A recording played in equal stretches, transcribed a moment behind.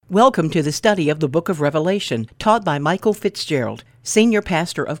Welcome to the study of the Book of Revelation, taught by Michael Fitzgerald, Senior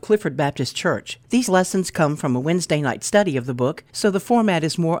Pastor of Clifford Baptist Church. These lessons come from a Wednesday night study of the book, so the format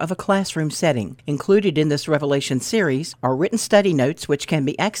is more of a classroom setting. Included in this Revelation series are written study notes which can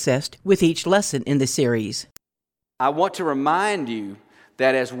be accessed with each lesson in the series. I want to remind you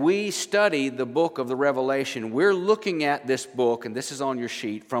that as we study the book of the Revelation, we're looking at this book, and this is on your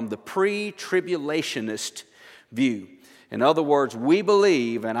sheet, from the pre-tribulationist view. In other words, we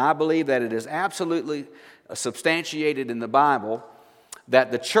believe, and I believe that it is absolutely substantiated in the Bible,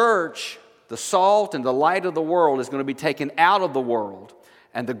 that the church, the salt and the light of the world, is going to be taken out of the world,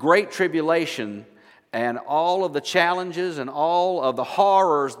 and the great tribulation and all of the challenges and all of the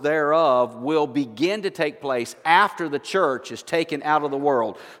horrors thereof will begin to take place after the church is taken out of the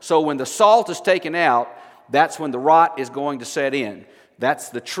world. So when the salt is taken out, that's when the rot is going to set in. That's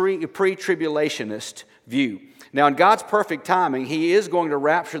the pre-tribulationist view. Now, in God's perfect timing, He is going to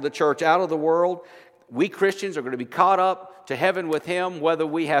rapture the church out of the world. We Christians are going to be caught up to heaven with Him, whether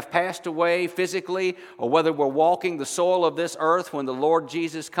we have passed away physically or whether we're walking the soil of this earth. When the Lord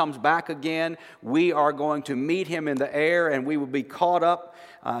Jesus comes back again, we are going to meet Him in the air and we will be caught up.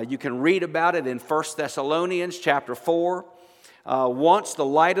 You can read about it in 1 Thessalonians chapter 4. Once the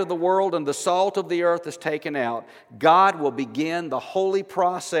light of the world and the salt of the earth is taken out, God will begin the holy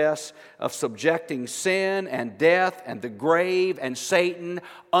process of subjecting sin and death and the grave and Satan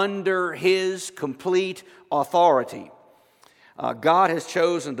under His complete authority. God has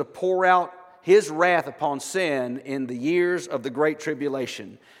chosen to pour out His wrath upon sin in the years of the Great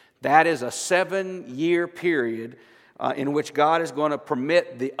Tribulation. That is a 7-year period in which God is going to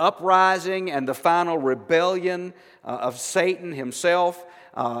permit the uprising and the final rebellion of Satan himself.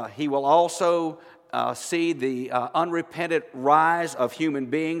 He will also see the unrepentant rise of human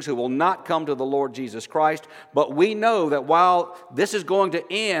beings who will not come to the Lord Jesus Christ. But we know that while this is going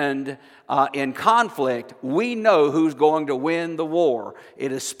to end in conflict, we know who's going to win the war.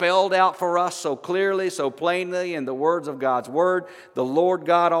 It is spelled out for us so clearly, so plainly in the words of God's Word. The Lord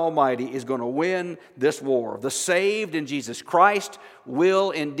God Almighty is going to win this war. The saved in Jesus Christ will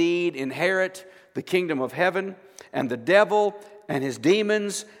indeed inherit the kingdom of heaven, and the devil and his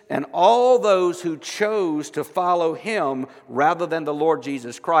demons and all those who chose to follow him rather than the Lord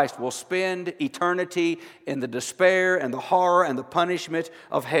Jesus Christ will spend eternity in the despair and the horror and the punishment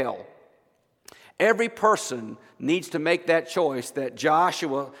of hell. Every person needs to make that choice that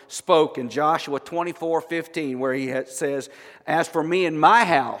Joshua spoke in Joshua 24:15, where he says, "As for me and my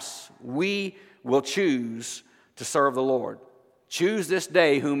house, we will choose to serve the Lord. Choose this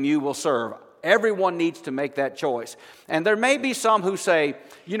day whom you will serve." Everyone needs to make that choice. And there may be some who say,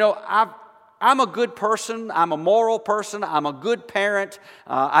 I'm a good person, I'm a moral person, I'm a good parent,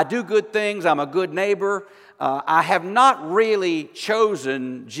 I do good things, I'm a good neighbor. I have not really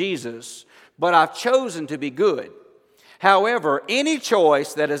chosen Jesus, but I've chosen to be good. However, any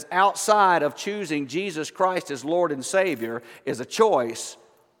choice that is outside of choosing Jesus Christ as Lord and Savior is a choice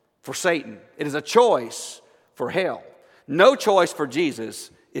for Satan. It is a choice for hell. No choice for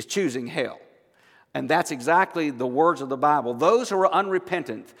Jesus is choosing hell. And that's exactly the words of the Bible. Those who are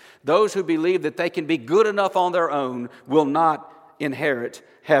unrepentant, those who believe that they can be good enough on their own, will not inherit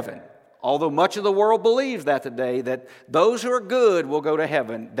heaven. Although much of the world believes that today, that those who are good will go to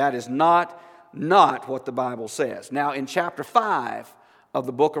heaven, that is not what the Bible says. Now, in chapter 5 of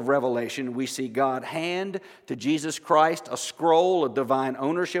the book of Revelation, we see God hand to Jesus Christ a scroll of divine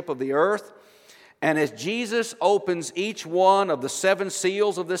ownership of the earth. And as Jesus opens each one of the 7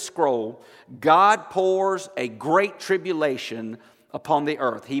 seals of this scroll, God pours a great tribulation upon the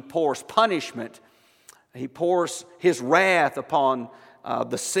earth. He pours punishment. He pours His wrath upon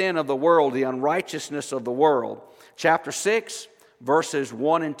the sin of the world, the unrighteousness of the world. Chapter 6, verses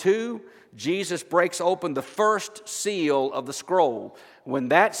 1 and 2, Jesus breaks open the first seal of the scroll. When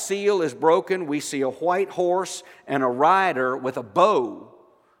that seal is broken, we see a white horse and a rider with a bow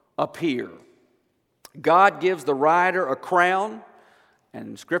appear. God gives the rider a crown,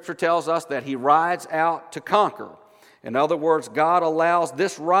 and Scripture tells us that he rides out to conquer. In other words, God allows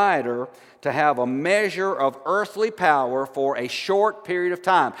this rider to have a measure of earthly power for a short period of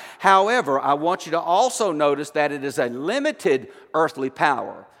time. However, I want you to also notice that it is a limited earthly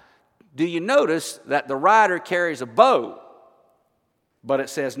power. Do you notice that the rider carries a bow, but it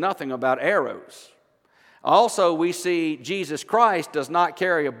says nothing about arrows? Also, we see Jesus Christ does not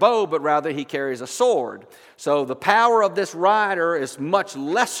carry a bow, but rather He carries a sword. So the power of this rider is much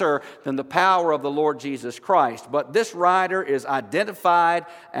lesser than the power of the Lord Jesus Christ. But this rider is identified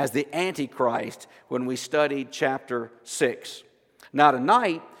as the Antichrist when we studied chapter 6. Now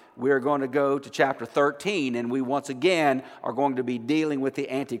tonight, we're going to go to chapter 13, and we once again are going to be dealing with the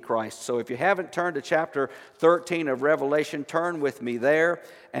Antichrist. So if you haven't turned to chapter 13 of Revelation, turn with me there,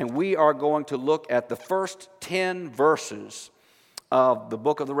 and we are going to look at the first 10 verses of the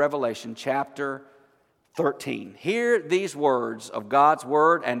book of the Revelation, chapter 13. Hear these words of God's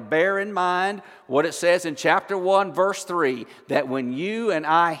Word and bear in mind what it says in chapter 1, verse 3, that when you and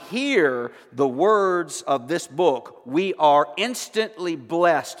I hear the words of this book, we are instantly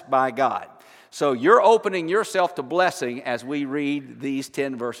blessed by God. So you're opening yourself to blessing as we read these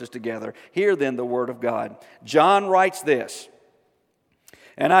 10 verses together. Hear then the Word of God. John writes this,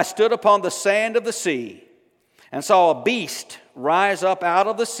 "And I stood upon the sand of the sea and saw a beast rise up out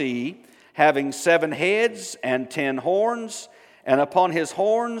of the sea, having 7 heads and 10 horns, and upon his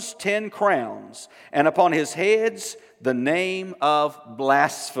horns 10 crowns, and upon his heads the name of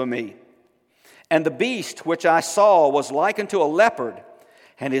blasphemy. And the beast which I saw was like unto a leopard,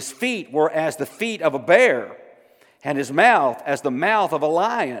 and his feet were as the feet of a bear, and his mouth as the mouth of a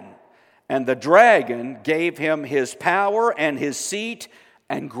lion. And the dragon gave him his power and his seat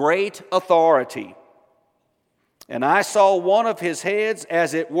and great authority. And I saw one of his heads,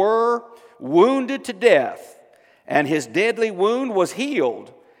 as it were, wounded to death, and his deadly wound was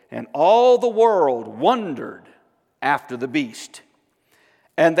healed, and all the world wondered after the beast.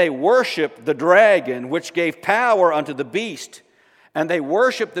 And they worshiped the dragon, which gave power unto the beast. And they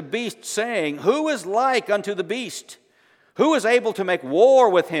worshiped the beast, saying, Who is like unto the beast? Who is able to make war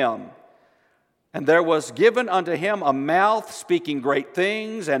with him? And there was given unto him a mouth speaking great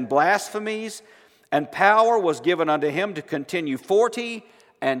things and blasphemies, and power was given unto him to continue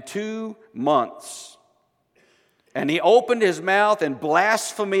 42 months. And he opened his mouth in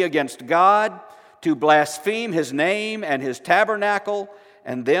blasphemy against God, to blaspheme his name and his tabernacle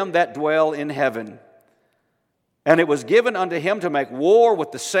and them that dwell in heaven. And it was given unto him to make war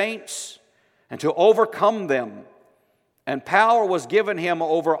with the saints and to overcome them. And power was given him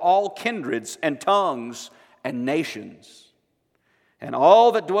over all kindreds and tongues and nations. And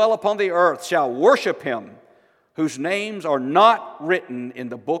all that dwell upon the earth shall worship him, whose names are not written in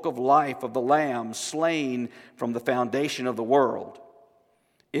the book of life of the Lamb slain from the foundation of the world.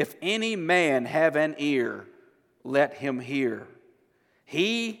 If any man have an ear, let him hear.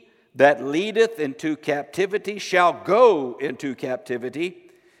 He that leadeth into captivity shall go into captivity.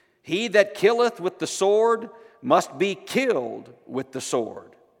 He that killeth with the sword must be killed with the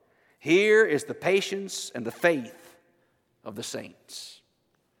sword. Here is the patience and the faith of the saints."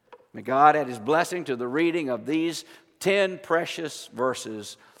 May God add His blessing to the reading of these 10 precious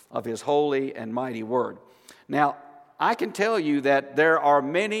verses of His holy and mighty Word. Now, I can tell you that there are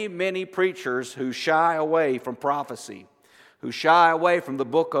many, many preachers who shy away from prophecy, who shy away from the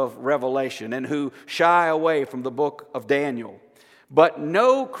book of Revelation, and who shy away from the book of Daniel. But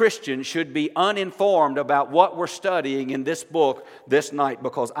no Christian should be uninformed about what we're studying in this book this night,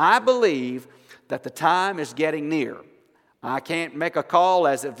 because I believe that the time is getting near. I can't make a call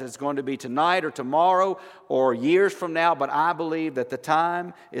as if it's going to be tonight or tomorrow or years from now, but I believe that the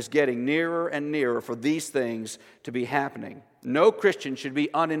time is getting nearer and nearer for these things to be happening. No Christian should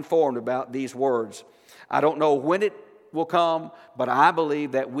be uninformed about these words. I don't know when it will come, but I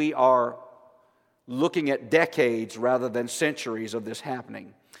believe that we are looking at decades rather than centuries of this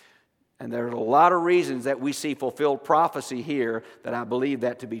happening. And there are a lot of reasons that we see fulfilled prophecy here that I believe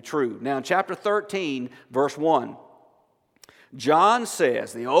that to be true. Now in chapter 13, verse 1, John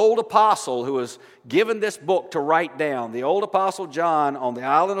says, the old apostle who was given this book to write down, the old apostle John on the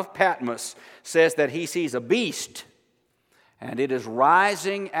island of Patmos, says that he sees a beast, and it is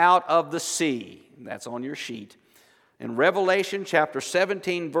rising out of the sea. That's on your sheet. In Revelation chapter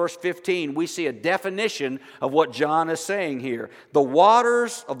 17, verse 15, we see a definition of what John is saying here. The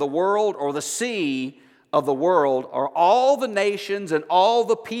waters of the world, or the sea of the world, are all the nations and all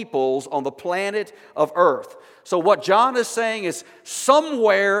the peoples on the planet of earth. So what John is saying is,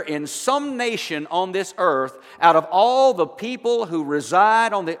 somewhere in some nation on this earth, out of all the people who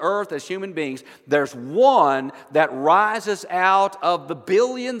reside on the earth as human beings, there's one that rises out of the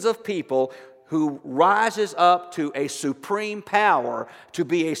billions of people, who rises up to a supreme power, to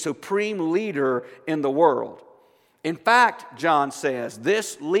be a supreme leader in the world. In fact, John says,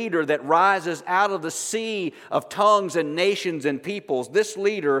 this leader that rises out of the sea of tongues and nations and peoples, this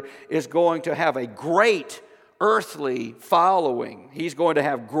leader is going to have a great earthly following. He's going to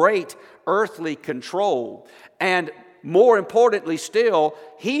have great earthly control. And more importantly still,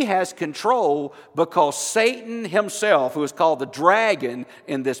 he has control because Satan himself, who is called the dragon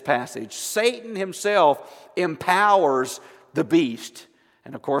in this passage, Satan himself empowers the beast.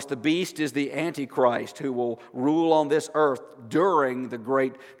 And of course, the beast is the Antichrist who will rule on this earth during the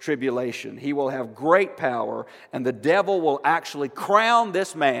Great Tribulation. He will have great power, and the devil will actually crown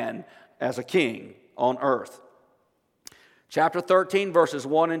this man as a king on earth. Chapter 13, verses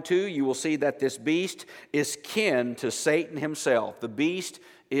 1 and 2, you will see that this beast is kin to Satan himself. The beast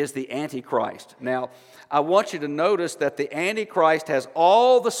is the Antichrist. Now, I want you to notice that the Antichrist has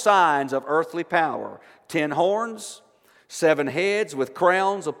all the signs of earthly power: 10 horns, 7 heads with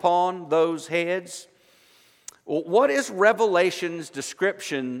crowns upon those heads. Well, what is Revelation's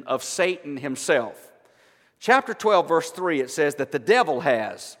description of Satan himself? Chapter 12, verse 3, it says that the devil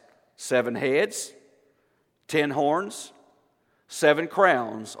has 7 heads, 10 horns, 7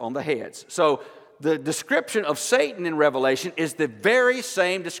 crowns on the heads. So the description of Satan in Revelation is the very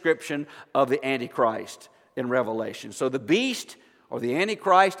same description of the Antichrist in Revelation. So the beast or the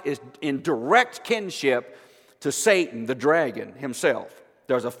Antichrist is in direct kinship to Satan, the dragon himself.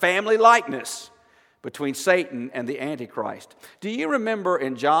 There's a family likeness between Satan and the Antichrist. Do you remember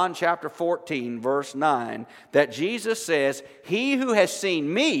in John chapter 14, verse 9, that Jesus says, "He who has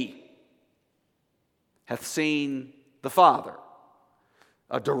seen me hath seen the Father"?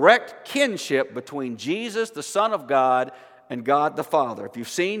 A direct kinship between Jesus, the Son of God, and God the Father. If you've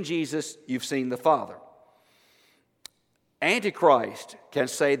seen Jesus, you've seen the Father. Antichrist can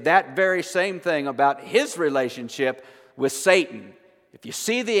say that very same thing about his relationship with Satan. If you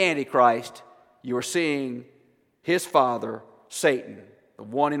see the Antichrist, you are seeing his father, Satan, the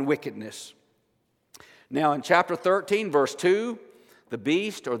one in wickedness. Now in chapter 13, verse 2, the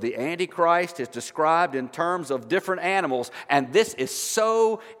beast or the Antichrist is described in terms of different animals, and this is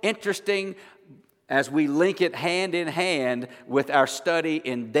so interesting as we link it hand in hand with our study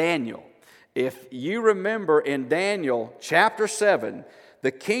in Daniel. If you remember in Daniel chapter 7,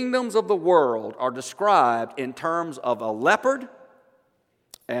 the kingdoms of the world are described in terms of a leopard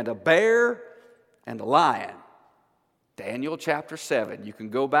and a bear and a lion. Daniel chapter 7. You can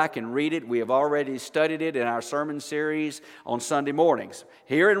go back and read it. We have already studied it in our sermon series on Sunday mornings.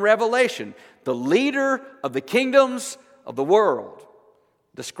 Here in Revelation, the leader of the kingdoms of the world,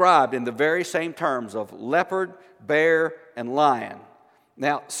 described in the very same terms of leopard, bear, and lion.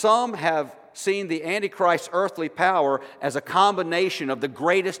 Now, some have seen the Antichrist's earthly power as a combination of the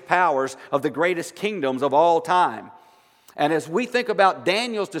greatest powers of the greatest kingdoms of all time. And as we think about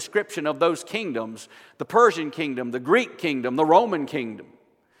Daniel's description of those kingdoms, the Persian kingdom, the Greek kingdom, the Roman kingdom,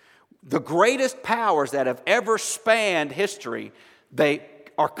 the greatest powers that have ever spanned history, they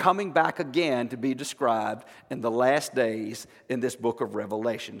are coming back again to be described in the last days in this book of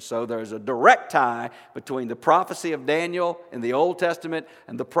Revelation. So there's a direct tie between the prophecy of Daniel in the Old Testament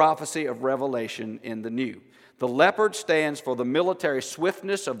and the prophecy of Revelation in the New. The leopard stands for the military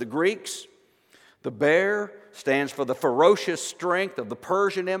swiftness of the Greeks. The bear stands for the ferocious strength of the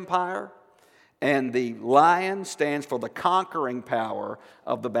Persian Empire. And the lion stands for the conquering power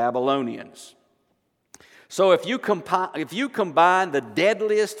of the Babylonians. So if you combine the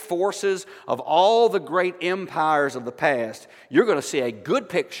deadliest forces of all the great empires of the past, you're going to see a good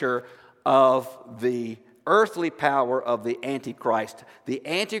picture of the earthly power of the Antichrist. The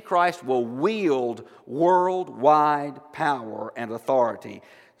Antichrist will wield worldwide power and authority.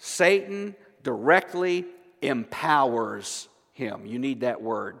 Satan directly empowers him. You need that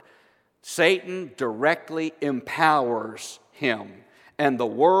word. Satan directly empowers him. And the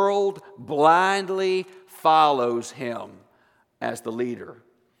world blindly follows him as the leader.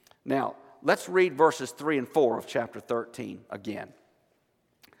 Now, let's read verses 3 and 4 of chapter 13 again.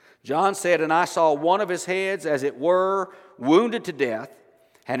 John said, "And I saw one of his heads, as it were, wounded to death,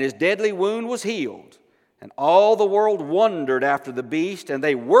 and his deadly wound was healed. And all the world wondered after the beast, and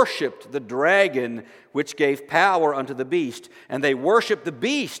they worshipped the dragon, which gave power unto the beast. And they worshipped the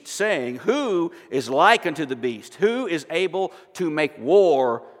beast, saying, Who is like unto the beast? Who is able to make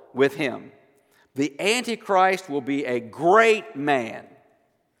war with him?" The Antichrist will be a great man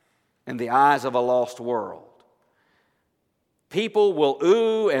in the eyes of a lost world. People will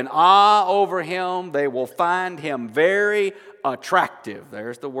ooh and ah over him. They will find him very attractive.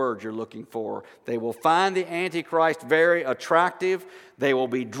 There's the word you're looking for. They will find the Antichrist very attractive. They will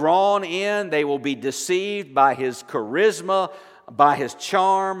be drawn in. They will be deceived by his charisma, by his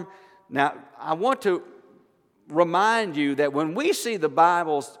charm. Now, I want to remind you that when we see the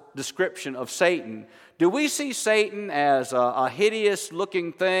Bible's description of Satan, do we see Satan as a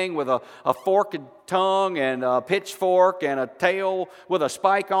hideous-looking thing with a forked tongue and a pitchfork and a tail with a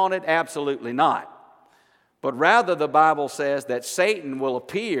spike on it? Absolutely not. But rather, the Bible says that Satan will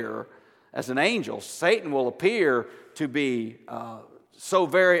appear as an angel. Satan will appear to be so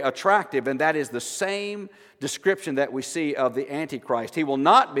very attractive, and that is the same description that we see of the Antichrist. He will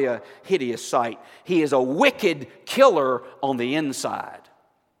not be a hideous sight. He is a wicked killer on the inside.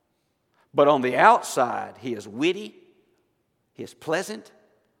 But on the outside, he is witty, he is pleasant,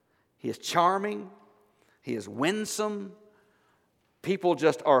 he is charming, he is winsome. People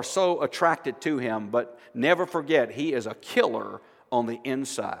just are so attracted to him, but never forget, he is a killer on the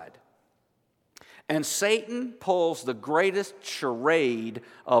inside. And Satan pulls the greatest charade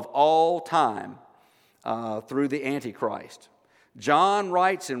of all time through the Antichrist. John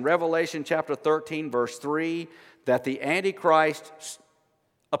writes in Revelation chapter 13, verse 3, that the Antichrist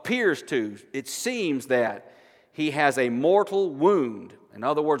it seems that he has a mortal wound. In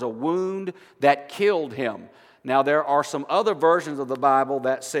other words, a wound that killed him. Now, there are some other versions of the Bible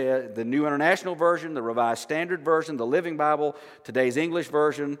that say, the New International Version, the Revised Standard Version, the Living Bible, today's English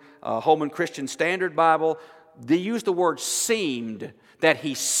Version, Holman Christian Standard Bible, they use the word seemed, that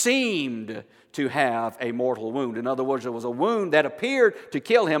he seemed to have a mortal wound. In other words, it was a wound that appeared to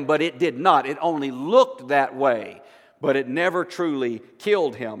kill him, but it did not. It only looked that way, but it never truly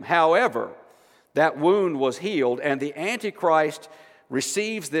killed him. However, that wound was healed, and the Antichrist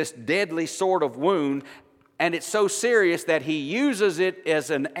receives this deadly sort of wound, and it's so serious that he uses it as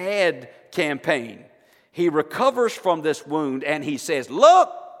an ad campaign. He recovers from this wound and he says,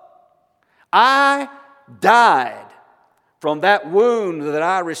 "Look, I died from that wound that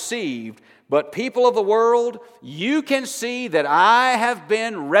I received, but people of the world, you can see that I have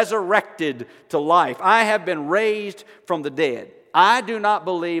been resurrected to life. I have been raised from the dead. I do not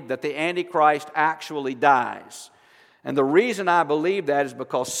believe that the Antichrist actually dies." And the reason I believe that is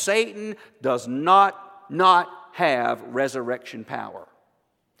because Satan does not have resurrection power.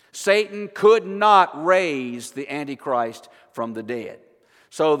 Satan could not raise the Antichrist from the dead.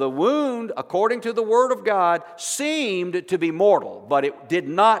 So the wound, according to the Word of God, seemed to be mortal, but it did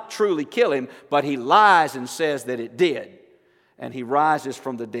not truly kill him, but he lies and says that it did. And he rises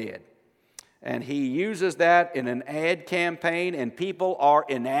from the dead. And he uses that in an ad campaign, and people are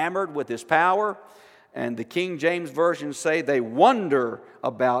enamored with his power. And the King James Version say they wonder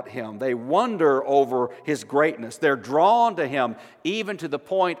about him. They wonder over his greatness. They're drawn to him, even to the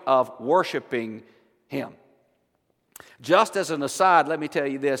point of worshiping him. Just as an aside, let me tell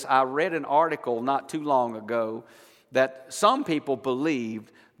you this. I read an article not too long ago that some people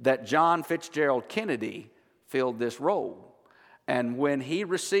believed that John Fitzgerald Kennedy filled this role. And when he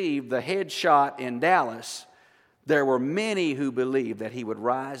received the headshot in Dallas, there were many who believed that he would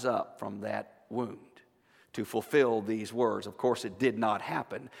rise up from that wound to fulfill these words. Of course, it did not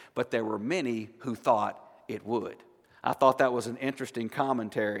happen, but there were many who thought it would. I thought that was an interesting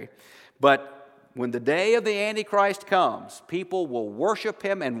commentary. But when the day of the Antichrist comes, people will worship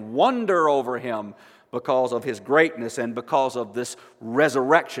him and wonder over him because of his greatness and because of this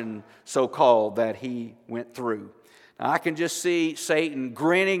resurrection, so-called, that he went through. Now, I can just see Satan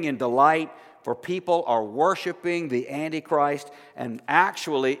grinning in delight, for people are worshiping the Antichrist, and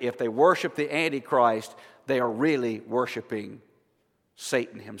actually, if they worship the Antichrist, they are really worshiping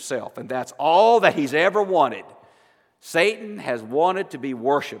Satan himself. And that's all that he's ever wanted. Satan has wanted to be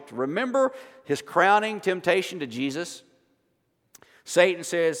worshiped. Remember his crowning temptation to Jesus? Satan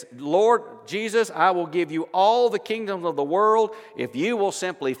says, "Lord Jesus, I will give you all the kingdoms of the world if you will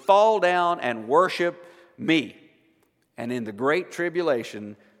simply fall down and worship me." And in the great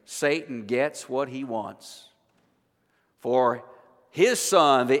tribulation, Satan gets what he wants. For his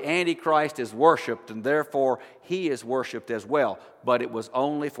son, the Antichrist, is worshiped, and therefore he is worshiped as well. But it was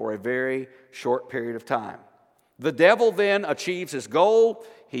only for a very short period of time. The devil then achieves his goal.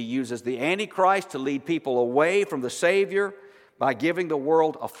 He uses the Antichrist to lead people away from the Savior by giving the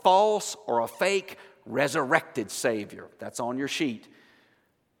world a false or a fake resurrected Savior. That's on your sheet.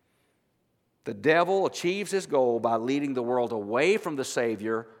 The devil achieves his goal by leading the world away from the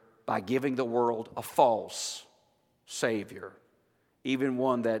Savior by giving the world a false Savior, even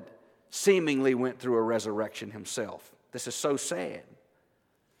one that seemingly went through a resurrection himself. This is so sad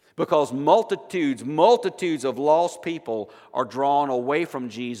because multitudes of lost people are drawn away from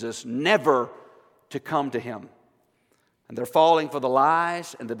Jesus, never to come to him. And they're falling for the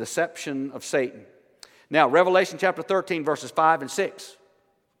lies and the deception of Satan. Now, Revelation chapter 13, verses 5 and 6.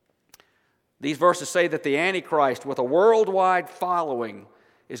 These verses say that the Antichrist, with a worldwide following,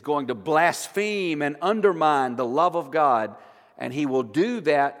 is going to blaspheme and undermine the love of God, and he will do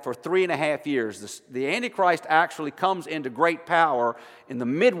that for 3.5 years. The Antichrist actually comes into great power in the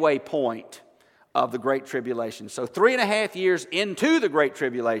midway point of the Great Tribulation. So 3.5 years into the Great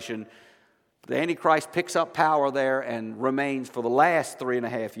Tribulation, the Antichrist picks up power there and remains for the last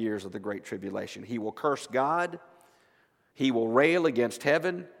 3.5 years of the Great Tribulation. He will curse God. He will rail against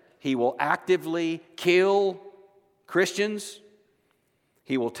heaven. He will actively kill Christians.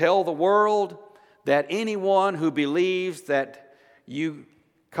 He will tell the world that anyone who believes that you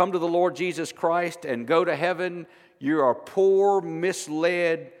come to the Lord Jesus Christ and go to heaven, you are poor,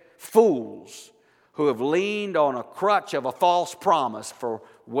 misled fools who have leaned on a crutch of a false promise for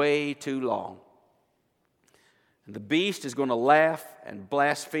way too long. And the beast is going to laugh and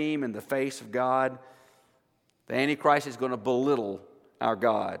blaspheme in the face of God. The Antichrist is going to belittle our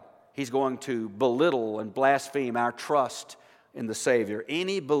God. He's going to belittle and blaspheme our trust in the Savior.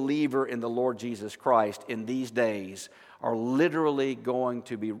 Any believer in the Lord Jesus Christ in these days are literally going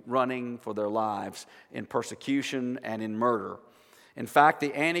to be running for their lives in persecution and in murder. In fact,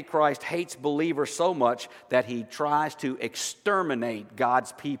 the Antichrist hates believers so much that he tries to exterminate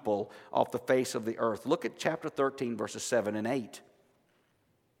God's people off the face of the earth. Look at chapter 13, verses 7 and 8.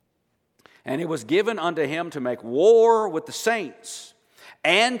 And it was given unto him to make war with the saints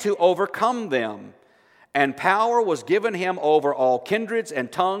and to overcome them. And power was given him over all kindreds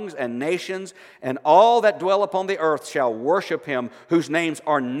and tongues and nations, and all that dwell upon the earth shall worship him, whose names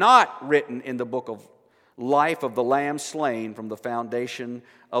are not written in the book of life of the Lamb slain from the foundation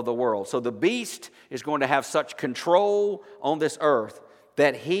of the world. So the beast is going to have such control on this earth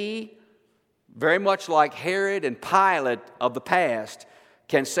that he, very much like Herod and Pilate of the past,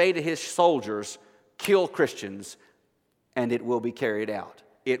 can say to his soldiers, kill Christians, and it will be carried out.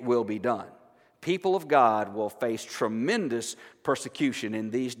 It will be done. People of God will face tremendous persecution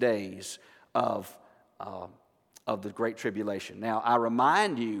in these days of the Great Tribulation. Now, I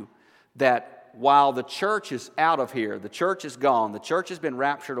remind you that while the church is out of here, the church is gone, the church has been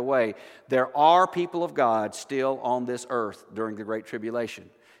raptured away, there are people of God still on this earth during the Great Tribulation.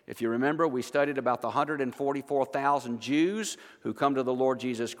 If you remember, we studied about the 144,000 Jews who come to the Lord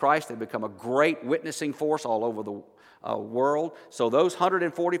Jesus Christ. They become a great witnessing force all over the world. So those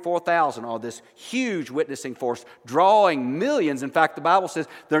 144,000 are this huge witnessing force drawing millions. In fact, the Bible says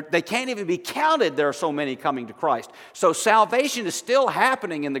they can't even be counted. There are so many coming to Christ. So salvation is still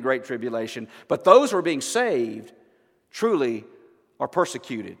happening in the Great Tribulation, but those who are being saved truly are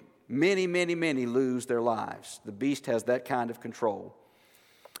persecuted. Many, many, many lose their lives. The beast has that kind of control.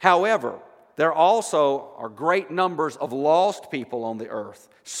 However, there also are great numbers of lost people on the earth,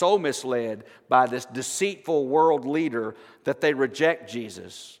 so misled by this deceitful world leader that they reject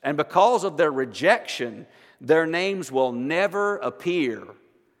Jesus. And because of their rejection, their names will never appear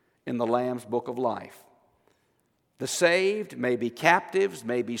in the Lamb's Book of Life. The saved may be captives,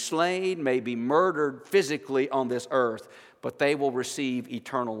 may be slain, may be murdered physically on this earth, but they will receive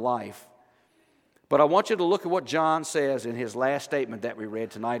eternal life. But I want you to look at what John says in his last statement that we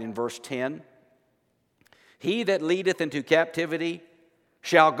read tonight in verse 10. He that leadeth into captivity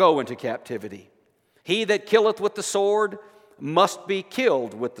shall go into captivity. He that killeth with the sword must be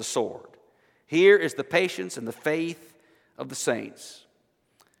killed with the sword. Here is the patience and the faith of the saints.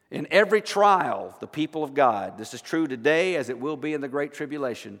 In every trial, the people of God, this is true today as it will be in the Great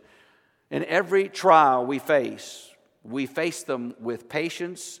Tribulation, in every trial we face them with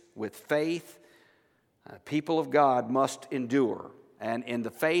patience, with faith. People of God must endure. And in the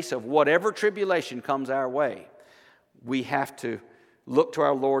face of whatever tribulation comes our way, we have to look to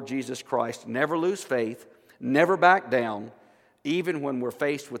our Lord Jesus Christ, never lose faith, never back down, even when we're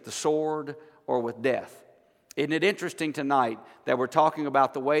faced with the sword or with death. Isn't it interesting tonight that we're talking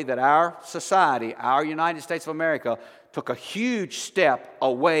about the way that our society, our United States of America, took a huge step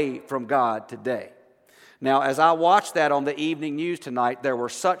away from God today? Now, as I watched that on the evening news tonight, there were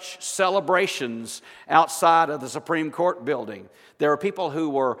such celebrations outside of the Supreme Court building. There were people who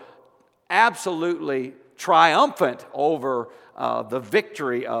were absolutely triumphant over the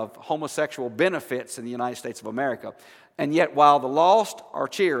victory of homosexual benefits in the United States of America. And yet, while the lost are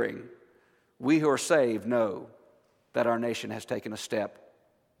cheering, we who are saved know that our nation has taken a step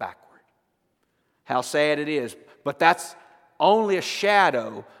backward. How sad it is, but that's only a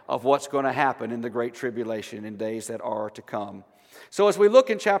shadow of what's going to happen in the Great Tribulation in days that are to come. So as we look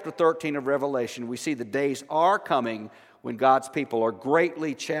in chapter 13 of Revelation, we see the days are coming when God's people are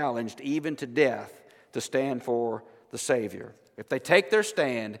greatly challenged, even to death, to stand for the Savior. If they take their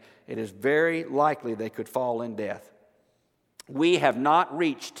stand, it is very likely they could fall in death. We have not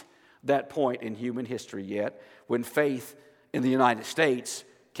reached that point in human history yet when faith in the United States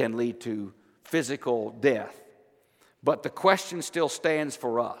can lead to physical death. But the question still stands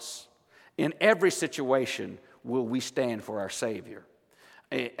for us. In every situation, will we stand for our Savior?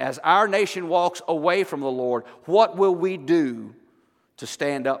 As our nation walks away from the Lord, what will we do to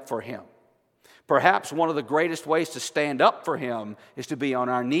stand up for Him? Perhaps one of the greatest ways to stand up for Him is to be on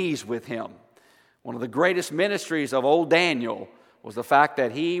our knees with Him. One of the greatest ministries of old Daniel was the fact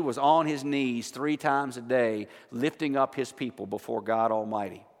that he was on his knees 3 times a day, lifting up his people before God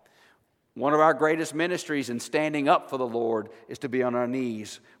Almighty. One of our greatest ministries in standing up for the Lord is to be on our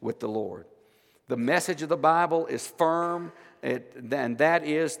knees with the Lord. The message of the Bible is firm, and that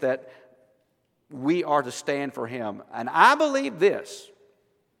is that we are to stand for Him. And I believe this,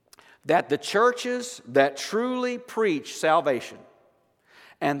 that the churches that truly preach salvation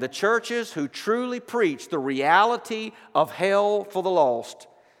and the churches who truly preach the reality of hell for the lost,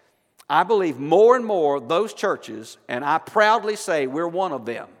 I believe more and more those churches, and I proudly say we're one of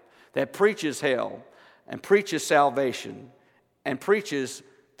them, that preaches hell and preaches salvation and preaches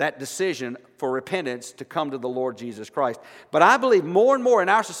that decision for repentance to come to the Lord Jesus Christ. But I believe more and more in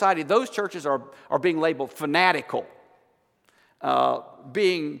our society, those churches are being labeled fanatical,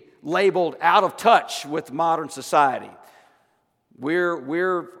 being labeled out of touch with modern society.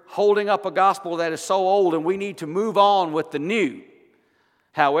 We're holding up a gospel that is so old, and we need to move on with the new.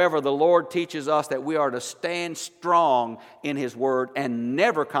 However, the Lord teaches us that we are to stand strong in His Word and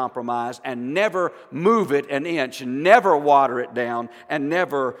never compromise and never move it an inch, and never water it down and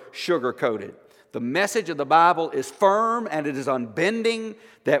never sugarcoat it. The message of the Bible is firm and it is unbending,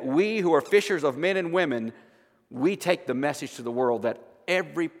 that we who are fishers of men and women, we take the message to the world that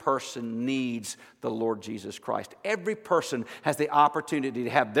every person needs the Lord Jesus Christ. Every person has the opportunity to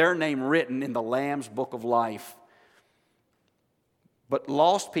have their name written in the Lamb's Book of Life. But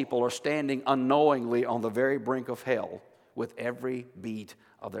lost people are standing unknowingly on the very brink of hell with every beat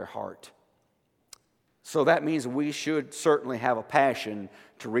of their heart. So that means we should certainly have a passion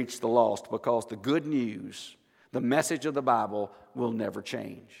to reach the lost, because the good news, the message of the Bible, will never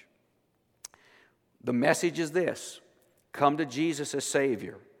change. The message is this: come to Jesus as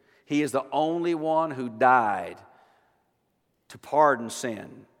Savior. He is the only one who died to pardon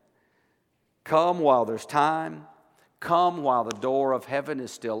sin. Come while there's time. Come while the door of heaven is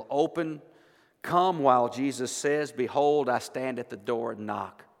still open. Come while Jesus says, behold, I stand at the door and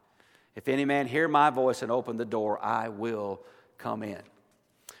knock. If any man hear my voice and open the door, I will come in.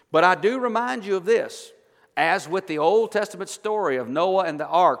 But I do remind you of this. As with the Old Testament story of Noah and the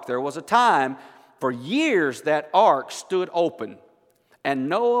ark, there was a time for years that ark stood open, and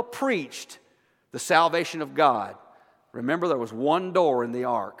Noah preached the salvation of God. Remember, there was one door in the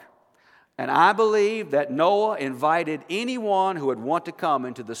ark. And I believe that Noah invited anyone who would want to come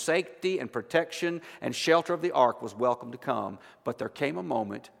into the safety and protection and shelter of the ark was welcome to come. But there came a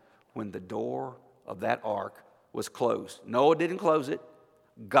moment when the door of that ark was closed. Noah didn't close it.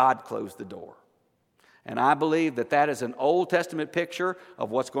 God closed the door. And I believe that that is an Old Testament picture of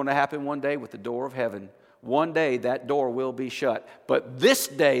what's going to happen one day with the door of heaven. One day that door will be shut. But this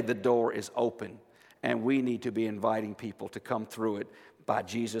day the door is open. And we need to be inviting people to come through it by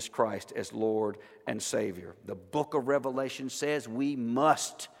Jesus Christ as Lord and Savior. The book of Revelation says we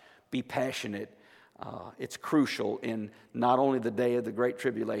must be passionate. It's crucial in not only the day of the Great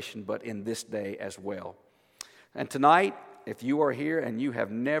Tribulation, but in this day as well. And tonight, if you are here and you have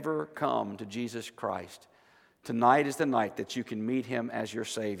never come to Jesus Christ, tonight is the night that you can meet Him as your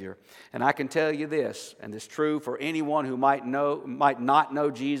Savior. And I can tell you this, and it's true for anyone who might not know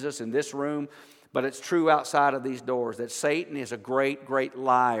Jesus in this room, but it's true outside of these doors, that Satan is a great, great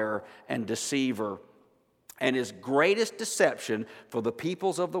liar and deceiver. And his greatest deception for the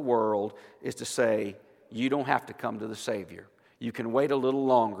peoples of the world is to say, you don't have to come to the Savior. You can wait a little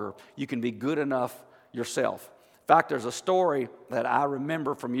longer. You can be good enough yourself. In fact, there's a story that I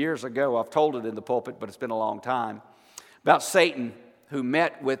remember from years ago. I've told it in the pulpit, but it's been a long time, about Satan, who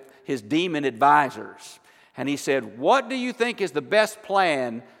met with his demon advisors. And he said, what do you think is the best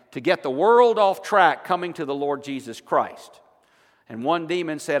plan to get the world off track coming to the Lord Jesus Christ? And one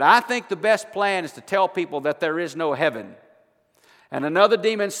demon said, I think the best plan is to tell people that there is no heaven. And another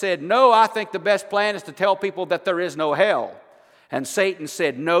demon said, no, I think the best plan is to tell people that there is no hell. And Satan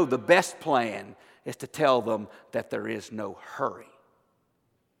said, no, the best plan is to tell them that there is no hurry.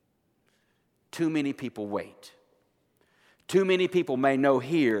 Too many people wait. Too many people may know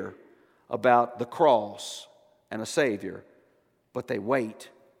here about the cross and a Savior, but they wait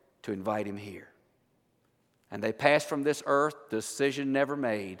to invite Him here. And they pass from this earth, decision never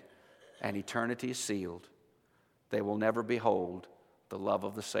made, and eternity is sealed. They will never behold the love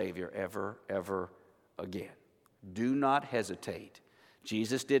of the Savior ever, ever again. Do not hesitate.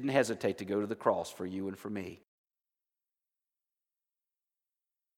 Jesus didn't hesitate to go to the cross for you and for me.